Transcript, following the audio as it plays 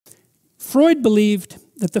Freud believed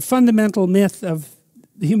that the fundamental myth of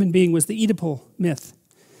the human being was the Oedipal myth.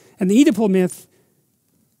 And the Oedipal myth,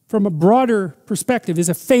 from a broader perspective, is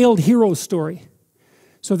a failed hero story.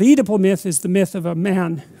 So the Oedipal myth is the myth of a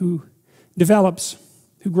man who develops,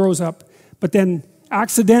 who grows up, but then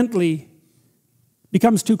accidentally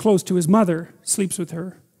becomes too close to his mother, sleeps with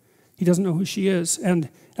her. He doesn't know who she is, and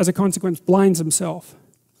as a consequence blinds himself.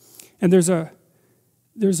 And there's a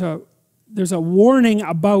warning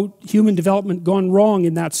about human development gone wrong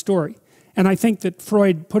in that story. And I think that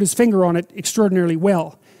Freud put his finger on it extraordinarily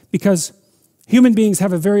well, because human beings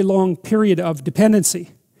have a very long period of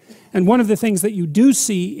dependency. And one of the things that you do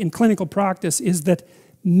see in clinical practice is that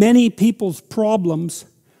many people's problems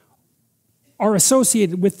are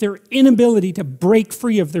associated with their inability to break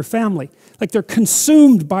free of their family. Like they're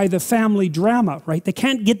consumed by the family drama, right? They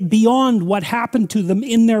can't get beyond what happened to them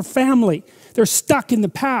in their family. They're stuck in the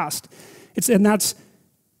past. And that's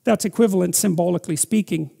equivalent, symbolically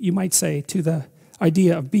speaking, you might say, to the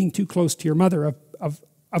idea of being too close to your mother,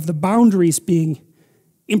 of the boundaries being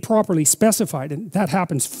improperly specified. And that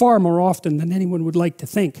happens far more often than anyone would like to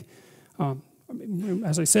think.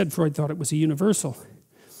 As I said, Freud thought it was a universal.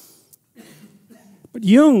 But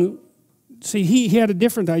Jung, see, he had a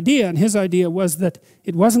different idea, and his idea was that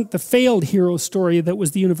it wasn't the failed hero story that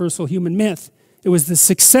was the universal human myth. It was the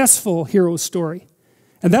successful hero story.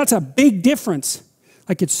 And that's a big difference.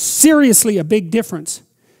 Like, it's seriously a big difference.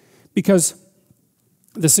 Because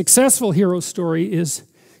the successful hero story is,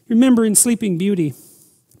 remember in Sleeping Beauty,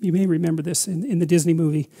 you may remember this in the Disney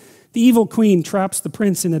movie, the evil queen traps the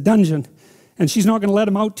prince in a dungeon, and she's not going to let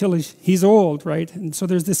him out till he's old, right? And so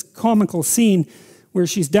there's this comical scene where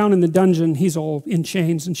she's down in the dungeon, he's all in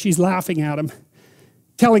chains, and she's laughing at him,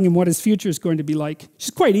 telling him what his future is going to be like.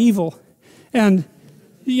 She's quite evil. And,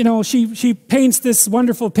 you know, she paints this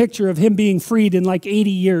wonderful picture of him being freed in like 80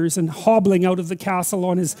 years and hobbling out of the castle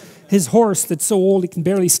on his horse that's so old he can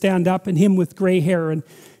barely stand up, and him with gray hair. And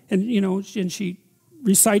you know, and she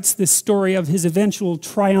recites this story of his eventual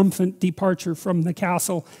triumphant departure from the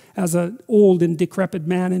castle as an old and decrepit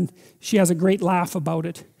man, and she has a great laugh about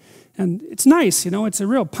it. And it's nice, you know, it's a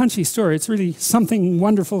real punchy story. It's really something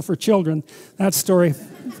wonderful for children, that story.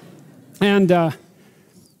 And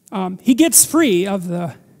he gets free of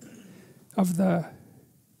the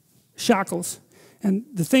shackles. And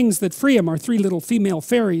the things that free him are three little female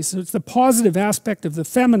fairies. So it's the positive aspect of the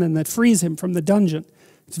feminine that frees him from the dungeon.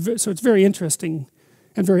 So it's very interesting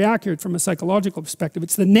and very accurate from a psychological perspective.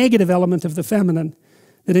 It's the negative element of the feminine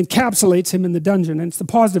that encapsulates him in the dungeon, and it's the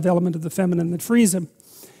positive element of the feminine that frees him.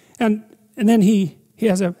 And then he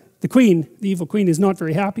has the queen, the evil queen, is not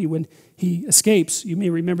very happy when he escapes. You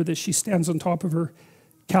may remember this. She stands on top of her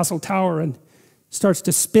castle tower and starts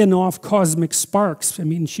to spin off cosmic sparks. I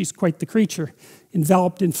mean, she's quite the creature,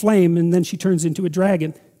 enveloped in flame, and then she turns into a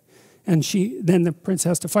dragon. And then the prince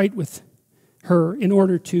has to fight with her in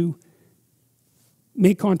order to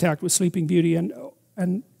make contact with Sleeping Beauty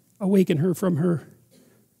and awaken her from her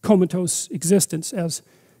comatose existence, as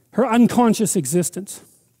her unconscious existence.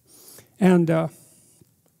 And well,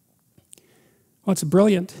 it's a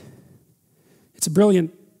brilliant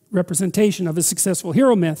representation of a successful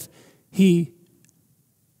hero myth. He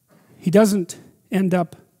doesn't end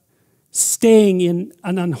up staying in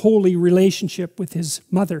an unholy relationship with his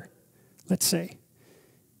mother, let's say.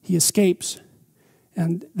 He escapes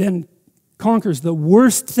and then conquers the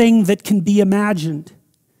worst thing that can be imagined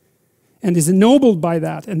and is ennobled by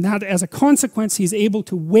that. And that, as a consequence, he's able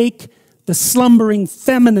to wake the slumbering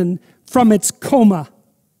feminine from its coma.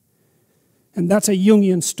 And that's a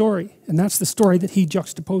Jungian story. And that's the story that he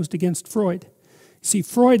juxtaposed against Freud. See,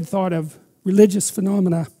 Freud thought of religious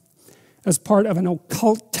phenomena as part of an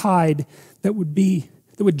occult tide that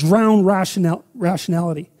would drown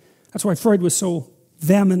rationality. That's why Freud was so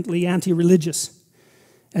vehemently anti-religious.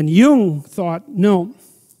 And Jung thought, no,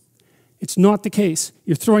 it's not the case.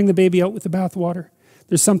 You're throwing the baby out with the bathwater.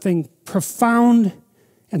 There's something profound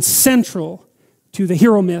and central to the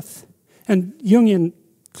hero myth. And Jungian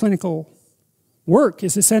clinical work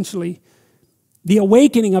is essentially the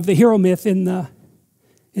awakening of the hero myth in the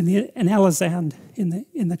analysand,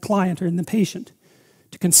 in the client or in the patient,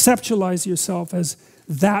 to conceptualize yourself as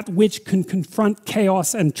that which can confront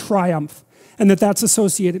chaos and triumph, and that's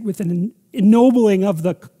associated with an ennobling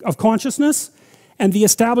of consciousness and the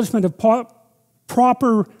establishment of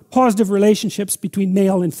proper positive relationships between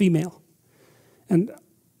male and female. And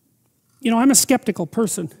you know, I'm a skeptical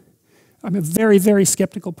person. I'm a very, very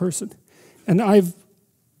skeptical person. And I've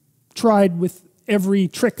tried with every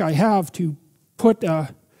trick I have to put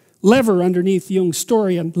a lever underneath Jung's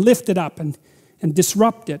story and lift it up and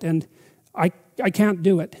disrupt it. And I can't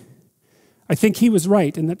do it. I think he was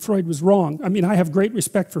right and that Freud was wrong. I mean, I have great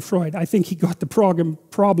respect for Freud. I think he got the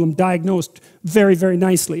problem diagnosed very, very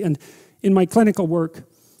nicely. And in my clinical work,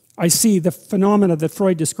 I see the phenomena that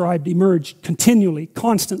Freud described emerge continually,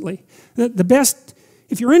 constantly. The best,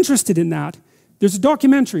 if you're interested in that, there's a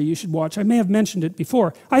documentary you should watch. I may have mentioned it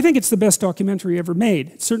before. I think it's the best documentary ever made.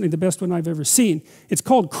 It's certainly the best one I've ever seen. It's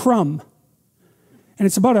called Crumb. And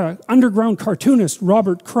it's about an underground cartoonist,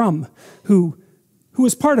 Robert Crumb, who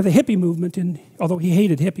was part of the hippie movement, although he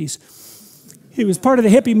hated hippies. He was part of the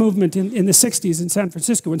hippie movement in the 60s in San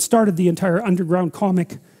Francisco and started the entire underground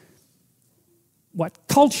comic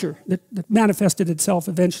culture that manifested itself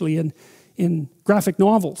eventually in graphic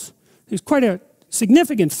novels. He was quite a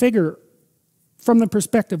significant figure from the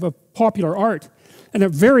perspective of popular art, and a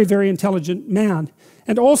very, very intelligent man.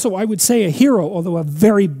 And also, I would say, a hero, although a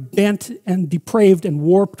very bent and depraved and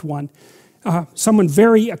warped one. Someone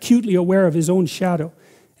very acutely aware of his own shadow.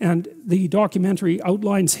 And the documentary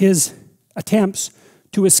outlines his attempts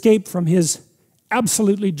to escape from his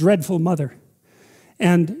absolutely dreadful mother,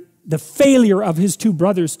 and the failure of his two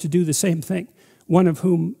brothers to do the same thing. One of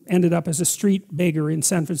whom ended up as a street beggar in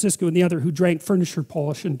San Francisco, and the other who drank furniture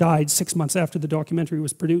polish and died 6 months after the documentary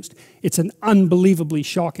was produced. It's an unbelievably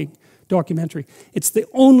shocking documentary. It's the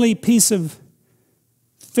only piece of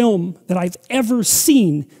film that I've ever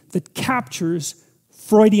seen that captures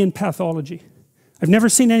Freudian pathology. I've never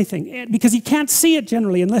seen anything, because you can't see it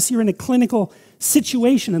generally unless you're in a clinical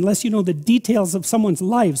situation, unless you know the details of someone's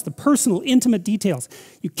lives, the personal, intimate details.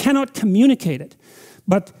 You cannot communicate it.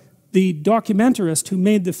 But the documentarist who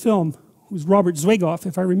made the film, who's Robert Zwigoff,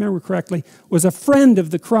 if I remember correctly, was a friend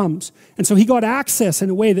of the Crumbs. And so he got access in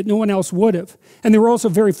a way that no one else would have. And they were also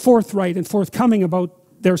very forthright and forthcoming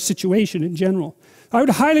about their situation in general. I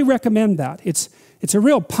would highly recommend that. It's a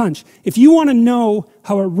real punch. If you want to know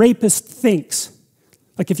how a rapist thinks,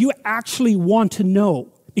 like if you actually want to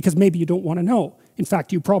know, because maybe you don't want to know. In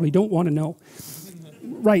fact, you probably don't want to know.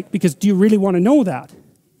 Right, because do you really want to know that?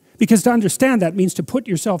 Because to understand that means to put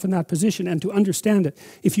yourself in that position and to understand it.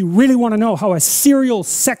 If you really want to know how a serial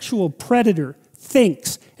sexual predator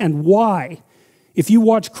thinks and why, if you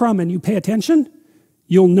watch Crumb and you pay attention,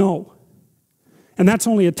 you'll know. And that's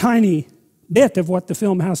only a tiny bit of what the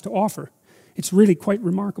film has to offer. It's really quite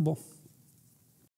remarkable.